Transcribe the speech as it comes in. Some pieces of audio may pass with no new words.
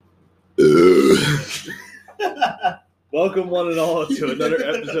Welcome, one and all, to another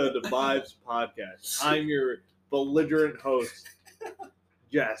episode of Vibes Podcast. I'm your belligerent host,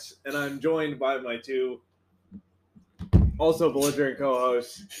 Jess, and I'm joined by my two also belligerent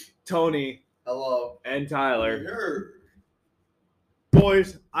co-hosts, Tony. Hello. And Tyler. Yeah.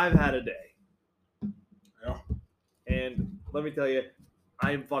 Boys, I've had a day. Yeah. And let me tell you,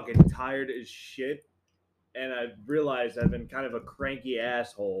 I'm fucking tired as shit, and I've realized I've been kind of a cranky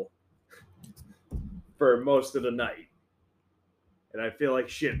asshole for most of the night. And I feel like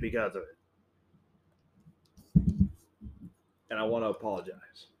shit because of it. And I want to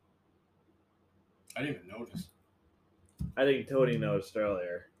apologize. I didn't even notice. I think Tony noticed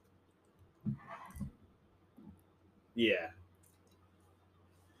earlier. Yeah.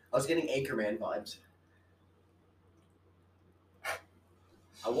 I was getting Anchorman vibes.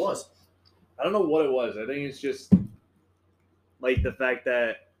 I was. I don't know what it was. I think it's just like the fact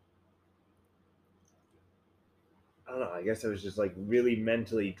that I don't know. I guess I was just like really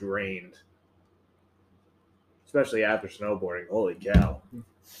mentally drained, especially after snowboarding. Holy cow!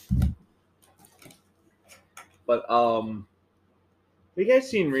 But have you guys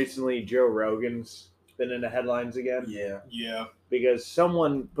seen recently Joe Rogan's been in the headlines again? Yeah. Because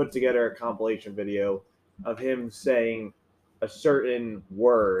someone put together a compilation video of him saying a certain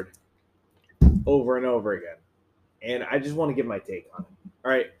word over and over again, and I just want to give my take on it.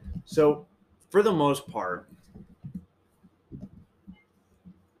 All right, so for the most part,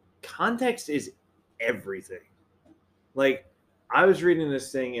 context is everything. Like, I was reading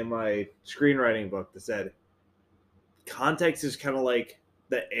this thing in my screenwriting book that said context is kind of like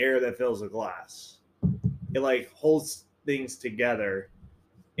the air that fills a glass. It like holds things together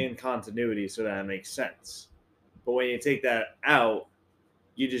in continuity so that it makes sense. But when you take that out,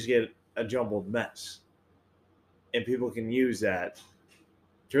 you just get a jumbled mess. And people can use that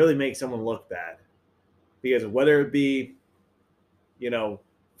to really make someone look bad. Because whether it be,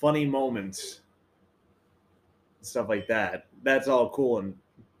 funny moments, stuff like that, that's all cool and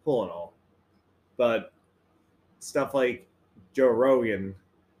all. But stuff like Joe Rogan,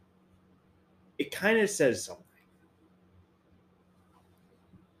 it kind of says something.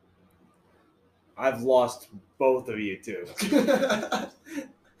 I've lost both of you too.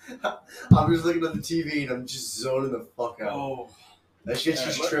 I'm just looking at the TV and I'm just zoning the fuck out. Oh. That shit's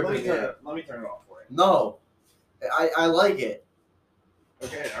just tripping me out. Let me turn it off for you. No. I like it.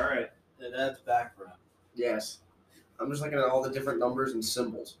 Okay, all right. It adds background. Yes. I'm just looking at all the different numbers and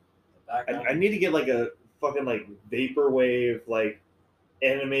symbols. I need to get like a fucking like vaporwave like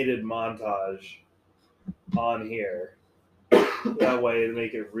animated montage on here. That way to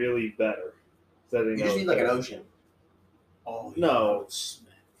make it really better. So You just need like an ocean. Oh, No.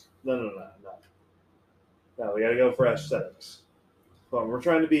 No. No, we gotta go for aesthetics. Come on, we're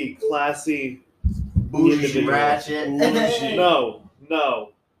trying to be classy. Bougie individuals. ratchet. Bougie.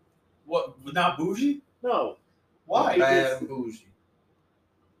 No. What? Not bougie? No. Why? Bad bougie.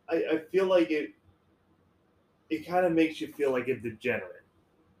 I feel like it kind of makes you feel like a degenerate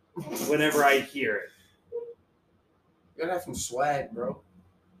whenever I hear it. You gotta have some swag, bro.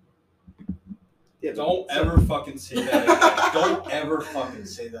 Yeah, Don't ever fucking say that again. Don't ever fucking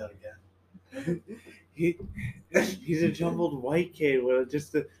say that again. He's a jumbled white kid with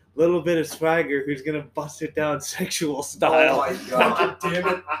just a little bit of swagger who's gonna bust it down sexual style. Oh my god. Damn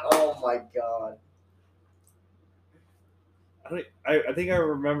it. Oh my god. I think I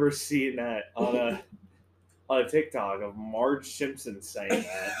remember seeing that on a TikTok of Marge Simpson saying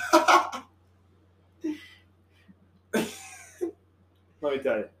that. Let me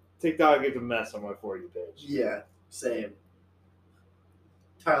tell you, TikTok is a mess on my For You page. Yeah, same.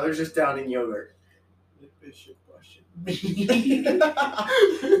 Tyler's just down in yogurt. Bishop question. You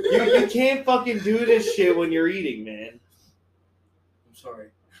can't fucking do this shit when you're eating, man. I'm sorry.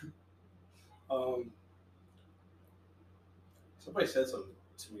 Somebody said something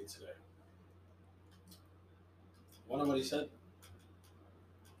to me today. Wonder what he said.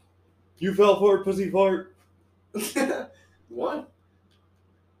 You fell for it, pussy fart. What?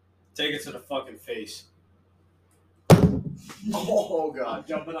 Take it to the fucking face. Oh I'm god.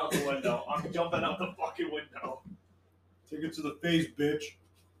 jumping out the window. I'm jumping out the fucking window. Take it to the face, bitch.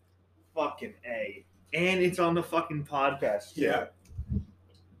 Fucking A. And it's on the fucking podcast. Too. Yeah.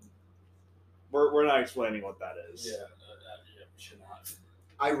 We're not explaining what that is. Yeah, we should not.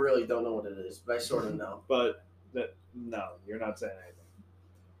 I really don't know what it is, but I sort of know. But no, you're not saying anything.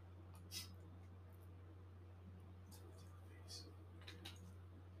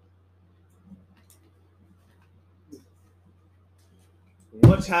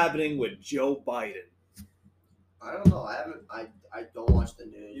 What's happening with Joe Biden? I don't know. I don't watch the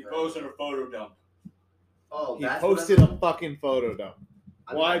news. You right? posted a photo dump. Oh, He that's posted what a fucking photo dump.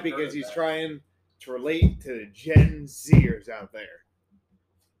 I mean, Why? I've heard Because of he's that. trying to relate to the Gen Zers out there.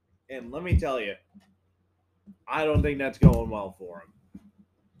 And let me tell you, I don't think that's going well for him.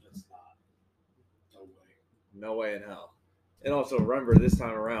 It's not. No way. No way in hell. And also remember, this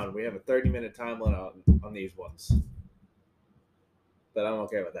time around, we have a 30-minute time limit on these ones. But I'm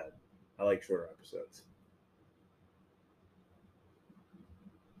okay with that. I like shorter episodes.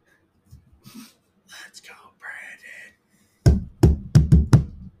 Let's go, Brandon.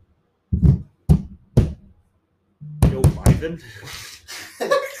 Yo, Ivan.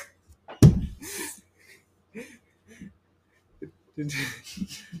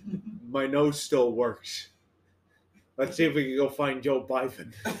 My nose still works. Let's see if we can go find Joe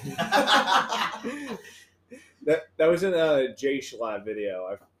Biden. that was in a Jay Schlatt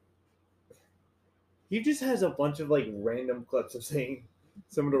video. He just has a bunch of like random clips of saying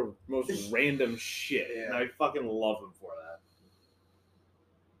some of the most random shit, and I fucking love him for that.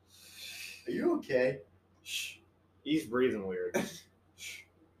 Are you okay? Shh. He's breathing weird.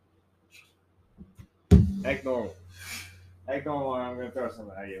 Act normal. Act normal, or I'm gonna throw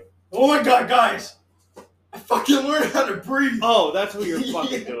something at you. Oh my god, guys! I fucking learned how to breathe! Oh, that's what you're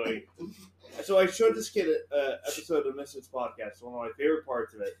fucking doing. So I showed this kid an episode of Misfits Podcast, one of my favorite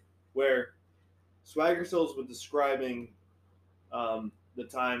parts of it, where Swagger Souls was describing the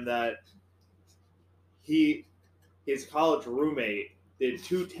time that his college roommate did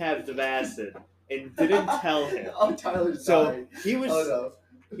 2 tabs of acid and didn't tell him. Oh, Tyler's So dying. he was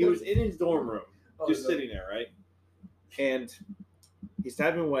he was in his dorm room, just sitting there, right? And he's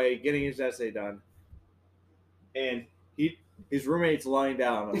tapping away, getting his essay done, and his roommate's lying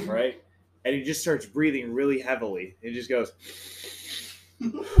down on him, right? And he just starts breathing really heavily. He just goes.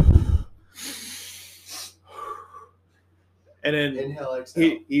 And then Inhale,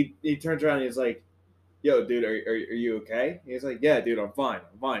 exhale. he turns around and he's like, "Yo, dude, are you okay?" He's like, "Yeah, dude, I'm fine.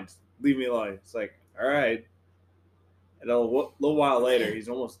 Just leave me alone." It's like, all right. And a little while later, he's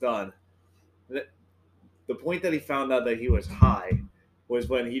almost done. The point that he found out that he was high was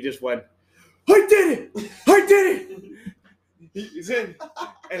when he just went, "I did it! I did it!" He's in,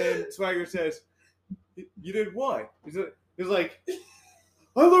 and then Swagger says, "You did what?" He's like,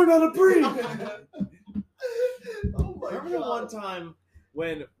 "I learned how to breathe." Oh my Remember the one time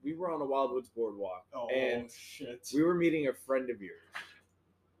when we were on the Wildwoods Boardwalk and shit. we were meeting a friend of yours,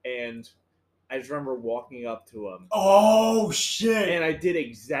 and I just remember walking up to him. Oh shit! And I did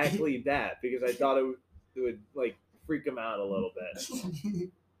exactly that because I thought it would like freak him out a little bit,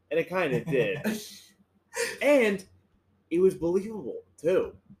 and it kind of did, and it was believable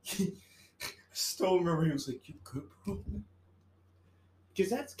too. Still remember he was like, "You good, bro?" Because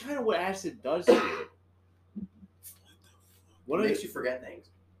that's kind of what acid does to you. What makes you forget things?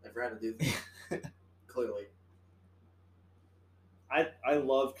 I forgot to do things. Clearly. I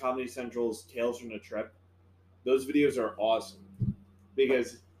love Comedy Central's Tales from the Trip. Those videos are awesome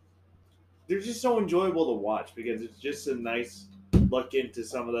because they're just so enjoyable to watch because it's just a nice look into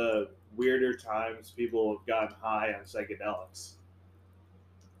some of the weirder times people have gotten high on psychedelics.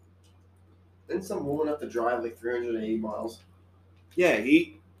 Didn't some woman have to drive like 380 miles? Yeah,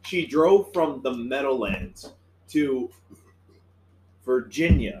 she drove from the Meadowlands to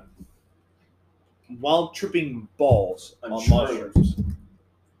Virginia while tripping balls on mushrooms.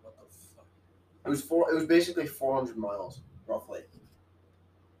 What the fuck? It was basically 400 miles, roughly. It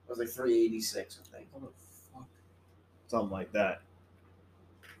was like 386, I think. What the fuck? Something like that.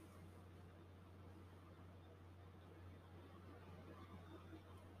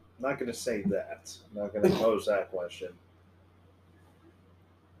 I'm not going to say that. I'm not going to pose that question.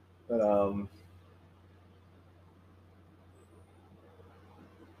 But,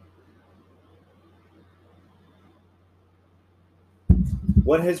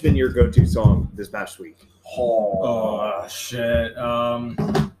 what has been your go-to song this past week? Oh shit.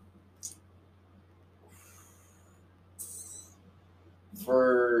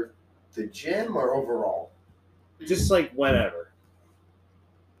 For the gym or overall? Just like whenever.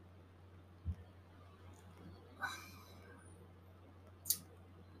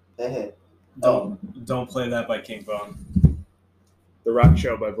 Don't play that by King Bone. The Rock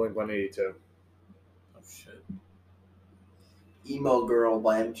Show by Blink-182. Oh shit. Emo Girl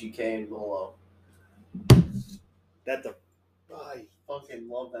by MGK and Molo. I Fucking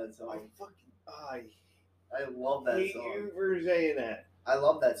love that song. I I love that hate song. you for saying that. I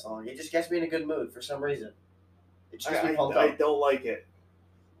love that song. It just gets me in a good mood for some reason. It just gets me pumped I up. don't like it.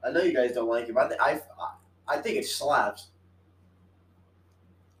 I know you guys don't like it, but I think it slaps.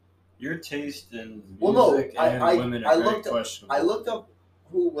 Your taste in Well, no, music and women are very questionable. I looked up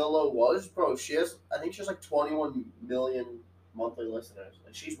who Willow was, bro, I think she has like 21 million monthly listeners,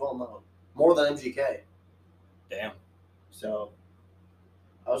 and she's well known, more than MGK. Damn. So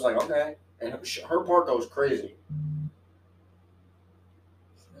I was like, okay, and her part goes crazy.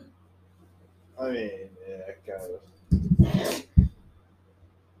 I mean, yeah, kind of.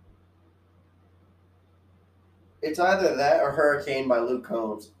 It's either that or Hurricane by Luke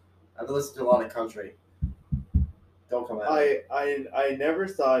Combs. I've listened to a lot of country. Don't come at me. I never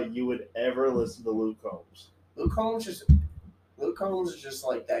thought you would ever listen to Luke Combs. Luke Combs is just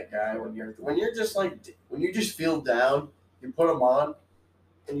like that guy when you just feel down, you put him on,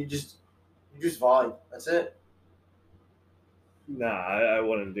 and you just vibe. That's it. Nah, I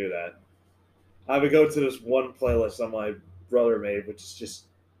wouldn't do that. I would go to this one playlist that my brother made, which is just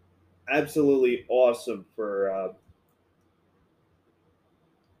absolutely awesome for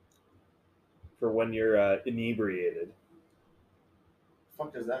when you're inebriated.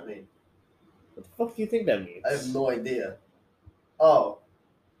 What the fuck does that mean? What the fuck do you think that means? I have no idea. Oh.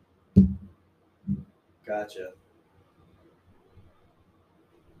 Gotcha.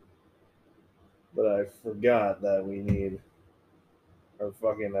 But I forgot that we need our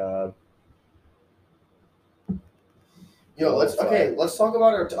fucking Yo, let's talk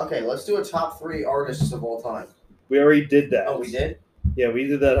about let's do a top 3 artists of all time. We already did that. Oh, we did? Yeah, we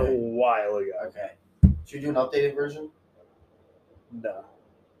did that Okay. a while ago. Okay. Should we do an updated version? No.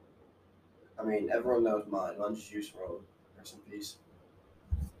 I mean, everyone knows mine. Mine's just Juice WRLD. Rest in peace.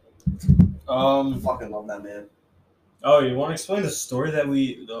 I fucking love that man. Oh, you want to explain the story that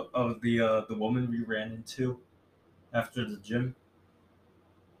of the woman we ran into after the gym?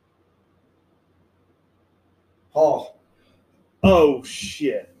 Oh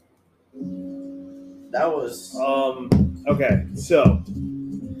shit. That was Okay, so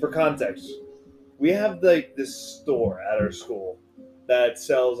for context, we have like this store at our school that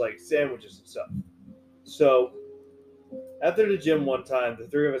sells like sandwiches and stuff. So after the gym one time, the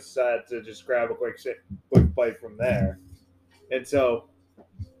three of us decided to just grab a quick bite from there. And so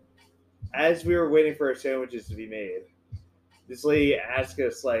as we were waiting for our sandwiches to be made, this lady asked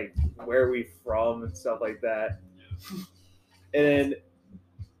us like where we from and stuff like that. And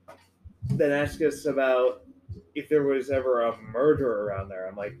then asked us about if there was ever a murder around there.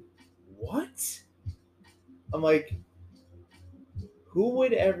 I'm like, what? I'm like, who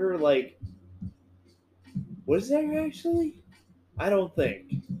would ever like? Was there actually? I don't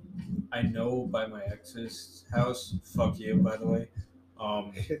think. I know by my ex's house. Fuck you, by the way.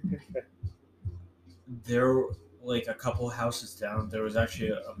 There, like a couple houses down, there was actually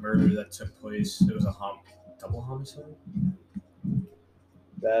a murder that took place. It was a double homicide,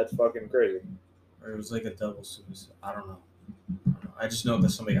 That's fucking crazy. or it was like a double suicide. I don't know. I just know that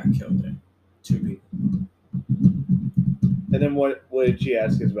somebody got killed there. 2 people. And then what did she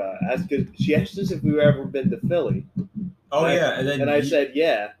ask us about? She asked us if we were ever been to Philly. Oh and yeah, and then I said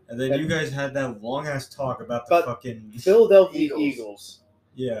yeah. And then you guys had that long ass talk about the fucking Philadelphia Eagles.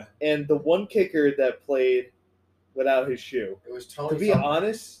 Yeah. And the one kicker that played without his shoe. It was Tony. To be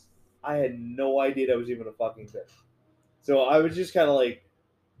honest, I had no idea that was even a fucking thing. So I was just kind of like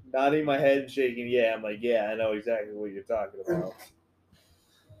nodding my head and shaking. Yeah, I'm like, yeah, I know exactly what you're talking about.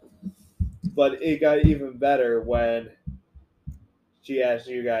 But it got even better when she asked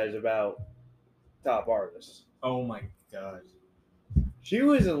you guys about top artists. Oh my god. She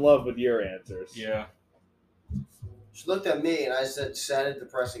was in love with your answers. Yeah. She looked at me and I said sad and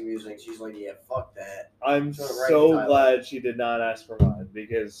depressing music. She's like, yeah, fuck that. I'm so glad she did not ask for mine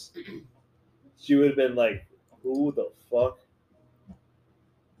because she would have been like, who the fuck?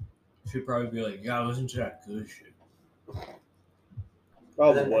 She'd probably be like, yeah, listen to that good shit.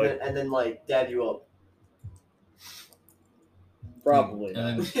 Probably. And then like dab you up. Probably.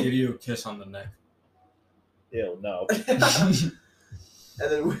 And then give you a kiss on the neck. Ew, no. and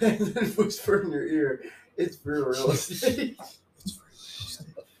then whisper in your ear, it's for real estate. It's for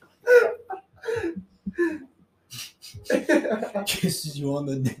real estate. Kisses you on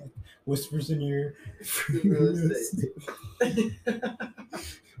the neck, whispers in your ear. For real estate.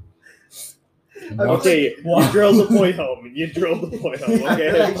 Okay, you drilled the point home. You drilled the point home.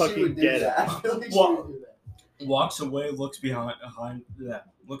 Okay, I fucking get it. Walks away, looks behind, and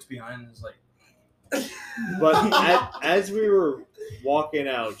is like. But as we were walking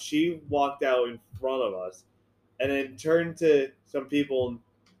out, she walked out in front of us, and then turned to some people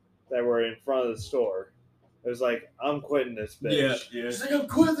that were in front of the store. It was like, "I'm quitting this bitch." Yeah. She's like, "I'm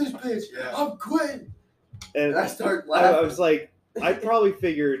quitting this bitch. Yeah. I'm quitting." And I started laughing. I was like, I probably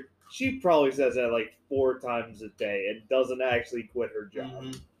figured she probably says that like 4 times a day and doesn't actually quit her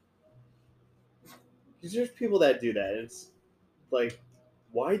job. Because there's people that do that. It's like,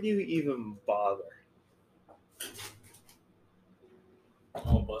 Why do you even bother?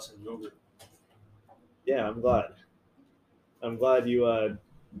 Oh, busting yogurt. Yeah, I'm glad. I'm glad you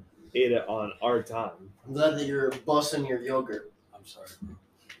ate it on our time. I'm glad that you're busting your yogurt. I'm sorry.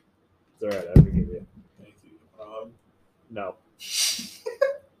 It's alright, I forgive you. Thank you. No.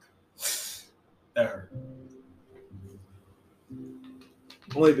 That hurt.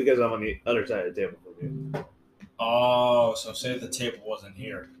 Only because I'm on the other side of the table from you. Oh, so say the table wasn't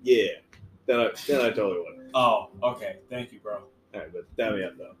here. Yeah. Then I totally would. Oh, okay. Thank you, bro. Alright, but dab me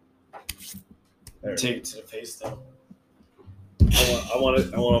up though. There. Take it to the face, though. I want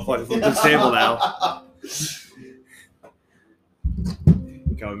to fucking flip this table now.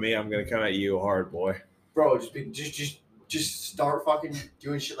 You come at me, I'm gonna come at you hard, boy. Bro, just start fucking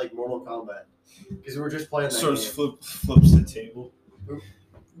doing shit like Mortal Kombat. Because we're just playing that Sort game. of flips the table.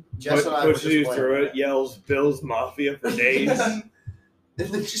 Jess and I were Pushes just you playing through that. it, yells Bill's Mafia for days. And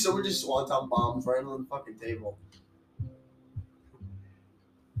then someone just swanton bombs right on the fucking table.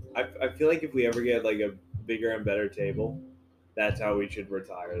 I feel like if we ever get like a bigger and better table, that's how we should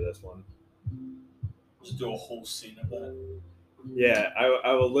retire this one. Just do a whole scene of that. Yeah,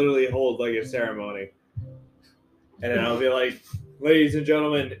 I will literally hold like a ceremony. And then I'll be like, ladies and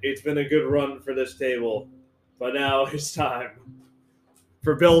gentlemen, it's been a good run for this table. But now it's time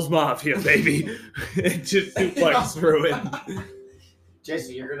for Bill's Mafia, baby. And just suplex through it.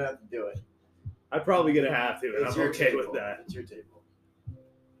 Jesse, you're gonna have to do it. I'm probably gonna have to, and It's I'm your okay table. with that. It's your table.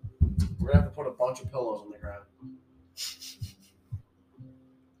 We're gonna have to put a bunch of pillows on the ground. It's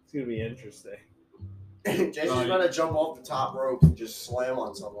gonna be interesting. Jesse's gonna jump off the top rope and just slam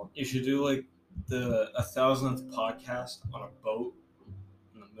on someone. You should do like the 1,000th podcast on a boat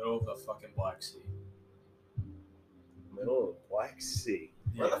in the middle of the fucking Black Sea. Middle of Black Sea.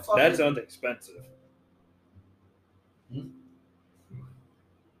 Where the fuck That is sounds expensive. Hmm?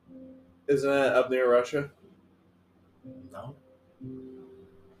 Isn't that up near Russia? No,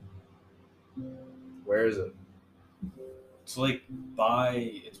 Where is it? it's like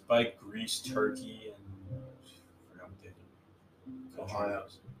by Greece, Turkey, and I forgot what they did. Ohio?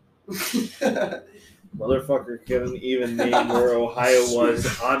 Motherfucker couldn't even name where Ohio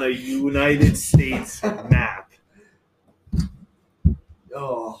was on a United States map.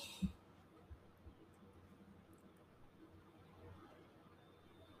 Oh.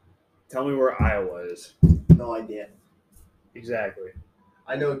 Tell me where Iowa is. No idea. Exactly.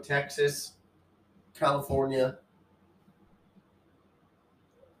 I know Texas, California.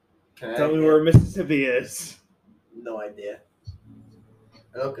 Tell me where Mississippi is. No idea.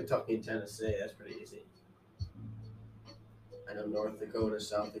 I know Kentucky and Tennessee. That's pretty easy. I know North Dakota,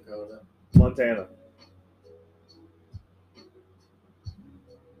 South Dakota. Montana.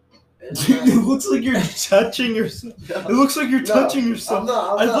 It looks like you're touching yourself. It looks like you're touching yourself. I'm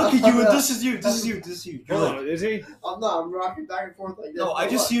not. I look at you and not. this is you. This is you. This is you. You're Hold like, on, is he? I'm not. I'm rocking back and forth like this. no, I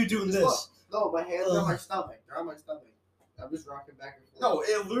just see you doing Just this. look. No, my hands are on my stomach. They're on my stomach. I'm just rocking back and forth. No,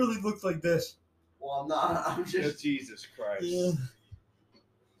 it literally looked like this. Well, I'm not. I'm just. Jesus Christ. Yeah.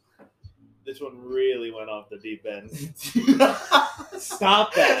 This one really went off the deep end.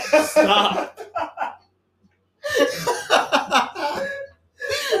 Stop that. Stop.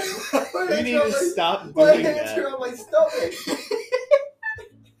 You need to stop My doing hands are that. on my stomach.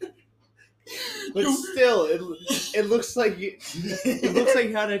 But still, it looks like it looks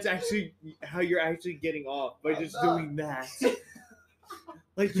like how you're actually getting off by just doing that.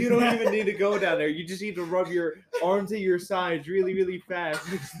 Like you don't even need to go down there. You just need to rub your arm to your sides really, really fast.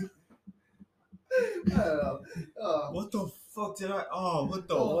 I don't know. What the fuck did I? Oh, what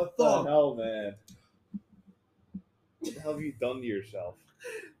the What the fuck? hell, man? What the hell have you done to yourself?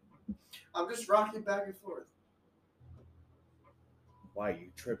 I'm just rocking back and forth. Why,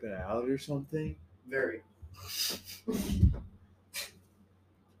 you tripping out or something? Very.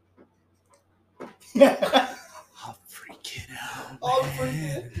 I'll freak it out. Oh,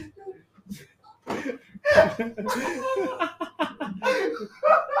 freaking.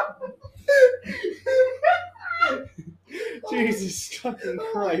 Jesus fucking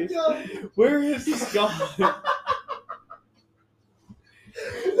Oh my Christ. God. Where has this gone?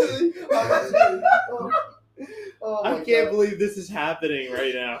 Oh I my can't God. believe this is happening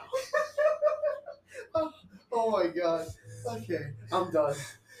right now. Oh my God. Okay, I'm done.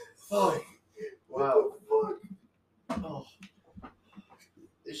 Oh, wow. Oh.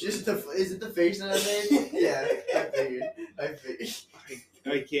 It's just is it the face that I made? Yeah, I figured.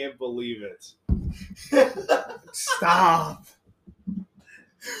 I can't believe it. Stop.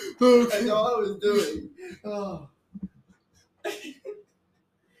 That's all I was doing. Oh.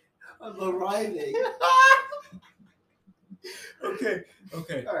 I'm arriving. Okay.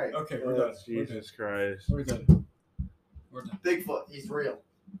 All right. Okay. We're done. Jesus Christ. We're done. Bigfoot, he's real.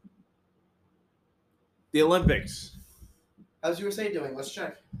 The Olympics. How's USA doing? Let's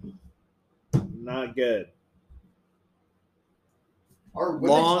check. Not good. Our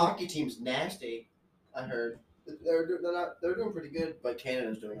women's hockey team's nasty. I heard they're doing pretty good, but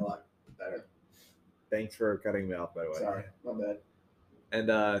Canada's doing a lot better. Thanks for cutting me off, by the way. Sorry, my bad.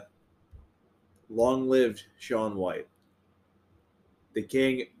 And long lived Shaun White, the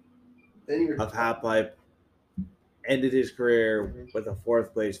king of halfpipe, ended his career with a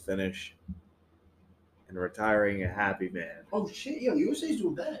 4th place finish and retiring a happy man. Oh shit, yo, USA's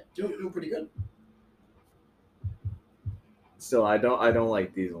doing bad. Doing pretty good. Still, I don't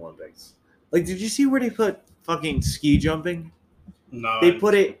like these Olympics. Like, did you see where they put fucking ski jumping? No. They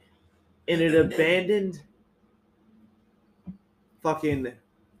put it in an abandoned fucking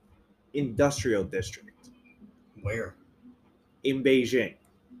industrial district Where? in Beijing.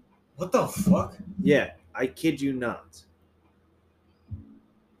 What the fuck? Yeah, I kid you not.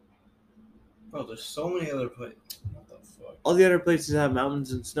 Bro, there's so many other places. What the fuck? All the other places have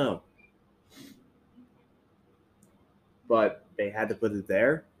mountains and snow. But they had to put it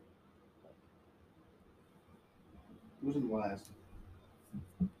there. Who's in last?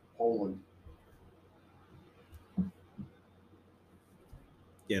 Poland.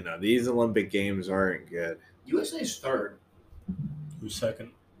 You know, these Olympic Games aren't good. USA's third. Who's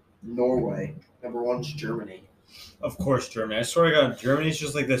second? Norway. Number one's Germany. Of course, Germany. I swear to God, Germany's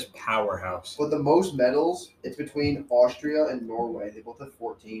just like this powerhouse. But the most medals, it's between Austria and Norway. They both have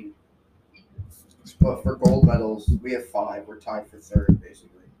 14. But for gold medals, we have 5. We're tied for third,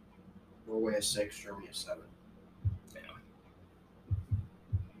 basically. Norway has 6. Germany has 7.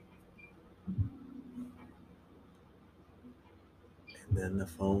 And then the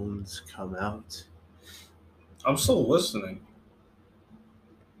phones come out. I'm still listening.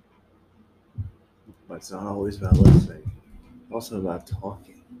 But it's not always about listening. It's also about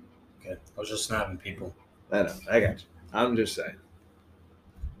talking. Okay. I was just snapping people. I know. I got you. I'm just saying.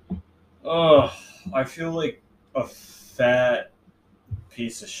 Oh, I feel like a fat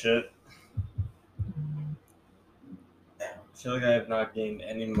piece of shit. I feel like I have not gained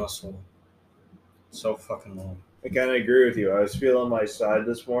any muscle so fucking long. I kind of agree with you. I was feeling my side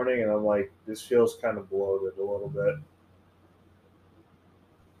this morning, and I'm like, this feels kind of bloated a little bit.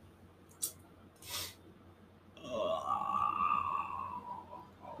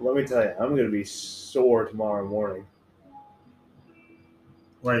 Let me tell you, I'm going to be sore tomorrow morning.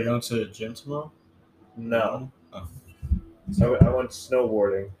 Where are you going to the gym tomorrow? No. Oh. I went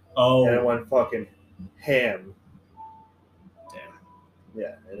snowboarding, and I went fucking ham. Damn.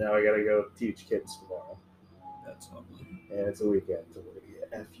 Yeah, and now I got to go teach kids tomorrow. That's lovely. And it's a weekend, so we're going to get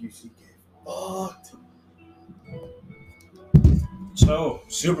F-U-C-K fucked. So,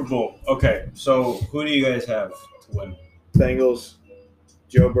 Super Bowl. Okay, so who do you guys have to win? Bengals,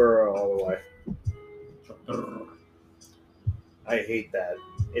 Joe Burrow all the way. I hate that.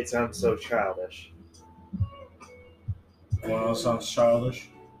 It sounds so childish. What else sounds childish?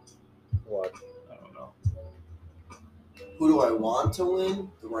 What? I don't know. Who do I want to win?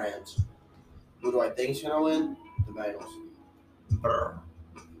 The Rams. Who do I think is going to win? The Bengals. Brr.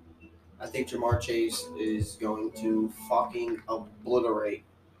 I think Jamar Chase is going to fucking obliterate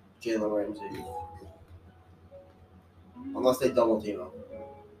Jalen Ramsey. Unless they double team him.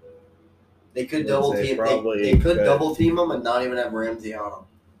 They could double team. They could double team him and not even have Ramsey on him.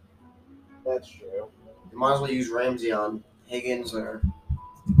 That's true. You might as well use Ramsey on Higgins or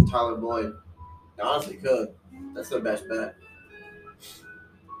Tyler Boyd. They honestly could. That's their best bet.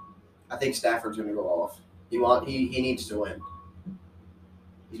 I think Stafford's going to go off. He needs to win.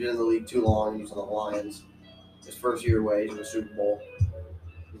 He's been in the league too long. He's on the Lions. His first year away, he's in the Super Bowl.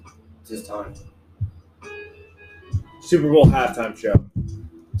 It's his time. Super Bowl halftime show.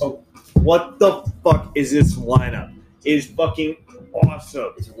 Oh, what the fuck is this lineup? It is fucking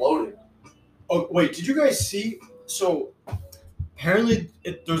awesome. It's loaded. Oh, wait, did you guys see? So, apparently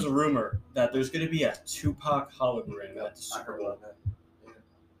there's a rumor that there's going to be a Tupac hologram at the Super Bowl.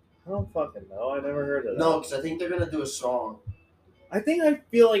 I don't fucking know. I never heard of that. No, because I think they're going to do a song. I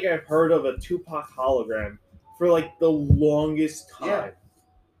feel like I've heard of a Tupac hologram for like the longest time. Yeah.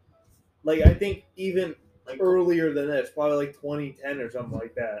 Like, I think even earlier than this, probably like 2010 or something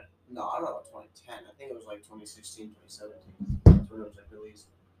like that. No, I don't know about 2010. I think it was like 2016, 2017. That's when it was like released.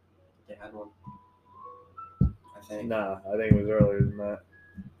 They had one. I think. Nah, I think it was earlier than that.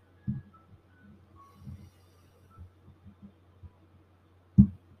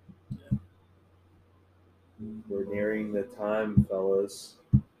 We're nearing the time, fellas.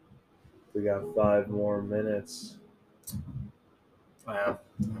 We got 5 more minutes. I have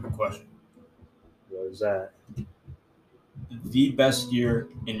a question. What is that? The best year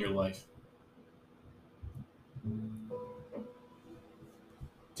in your life.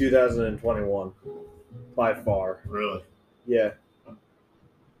 2021, by far. Really? Yeah,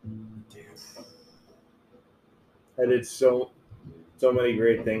 Damn. I did so many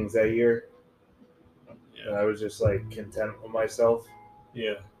great things that year, and Yeah. I was just like content with myself.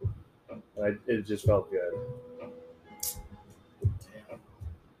 Yeah. And it just felt good.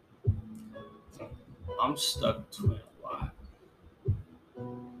 Damn. I'm stuck between a lot.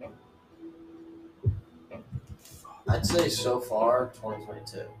 I'd say so far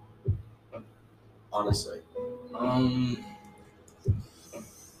 2022. Honestly.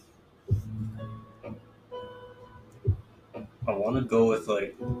 I want to go with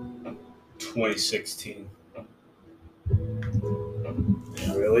like 2016.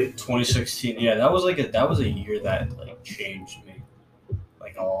 Really? 2016. Yeah, that was a year that like changed me,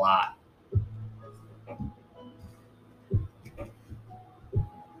 like a lot.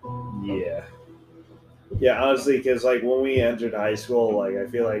 Yeah. Yeah, honestly, because like when we entered high school, like I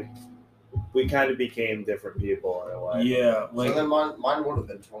feel like we kind of became different people in a way. Yeah, So like then mine would have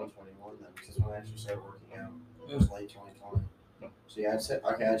been 2021 then, because when I actually started working out. It was late 2020. So yeah, I'd say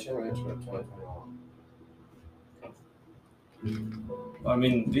my answer was 2021. I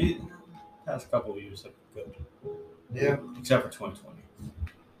mean, the past couple of years have been good, Yeah. except for 2020.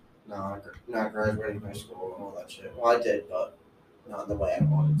 No, not graduating high school and all that shit. Well, I did, but not the way I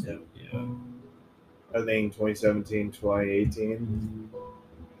wanted to. Yeah. I think 2017, 2018,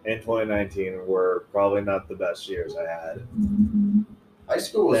 and 2019 were probably not the best years I had. High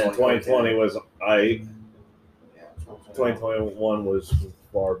school was And like 2020 okay. was Yeah, 2021 was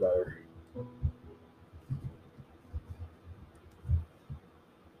far better.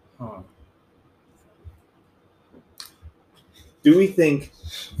 Huh. Do we think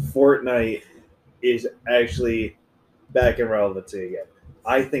Fortnite is actually back in relevancy again?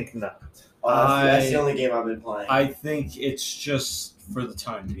 I think not. Oh, that's the only game I've been playing. I think it's just for the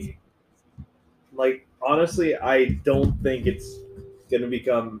time being. Like, honestly, I don't think it's going to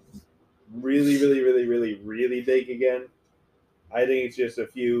become really, really, really, really, really big again. I think it's just a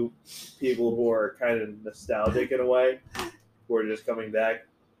few people who are kind of nostalgic in a way, who are just coming back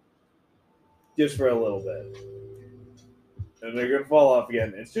just for a little bit. And they're going to fall off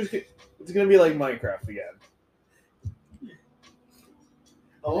again. It's going to be like Minecraft again.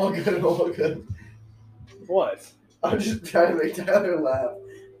 I'm all good. I'm all good. What? I'm just trying to make Tyler laugh.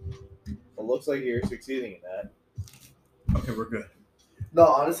 It looks like you're succeeding in that. Okay, we're good. No,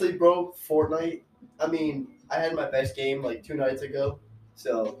 honestly, bro, Fortnite. I mean, I had my best game like 2 nights ago,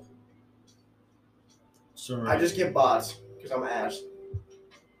 so So I just get bots because I'm ass.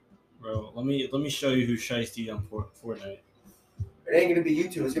 bro, let me show you who's shiesty on Fortnite. It ain't gonna be you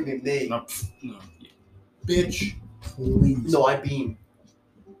two. It's gonna be me. No, bitch, please. No, I beam.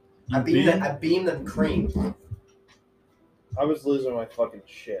 I beam them cream. I was losing my fucking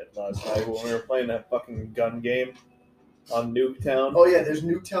shit last night when we were playing that fucking gun game on Nuketown. Oh yeah, there's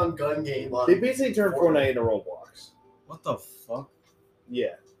Nuketown gun game on. They basically turned Fortnite into Roblox. What the fuck?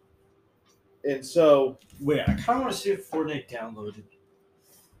 Yeah. And so Wait, I kind of want to see if Fortnite downloaded.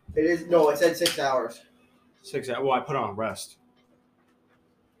 It is no. It said 6 hours. 6 hours. Well, I put it on rest.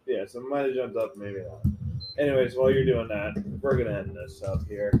 yeah, so it might have jumped up, maybe not. Anyways, while you're doing that, we're gonna end this up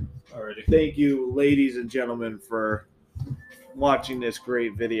here. Already. Thank you, ladies and gentlemen, for watching this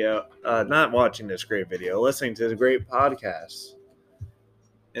great video. Not watching this great video, listening to the great podcast.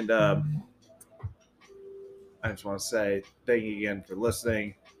 And I just want to say thank you again for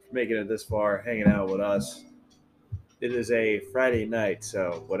listening, for making it this far, hanging out with us. It is a Friday night,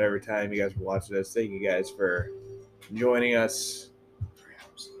 so whatever time you guys are watching this, thank you guys for joining us.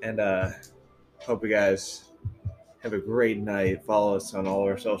 And hope you guys have a great night. Follow us on all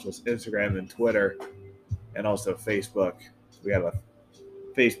our socials, Instagram and Twitter, and also Facebook. We have a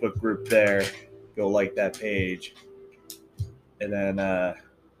Facebook group there. Go like that page. And then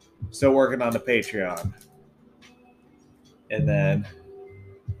still working on the Patreon. And then,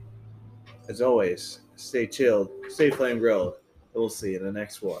 as always, stay chilled, stay flame grilled. We'll see you in the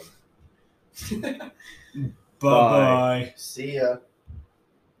next one. Bye-bye. See ya.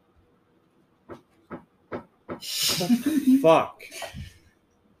 Fuck.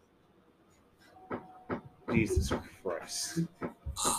 Jesus Christ.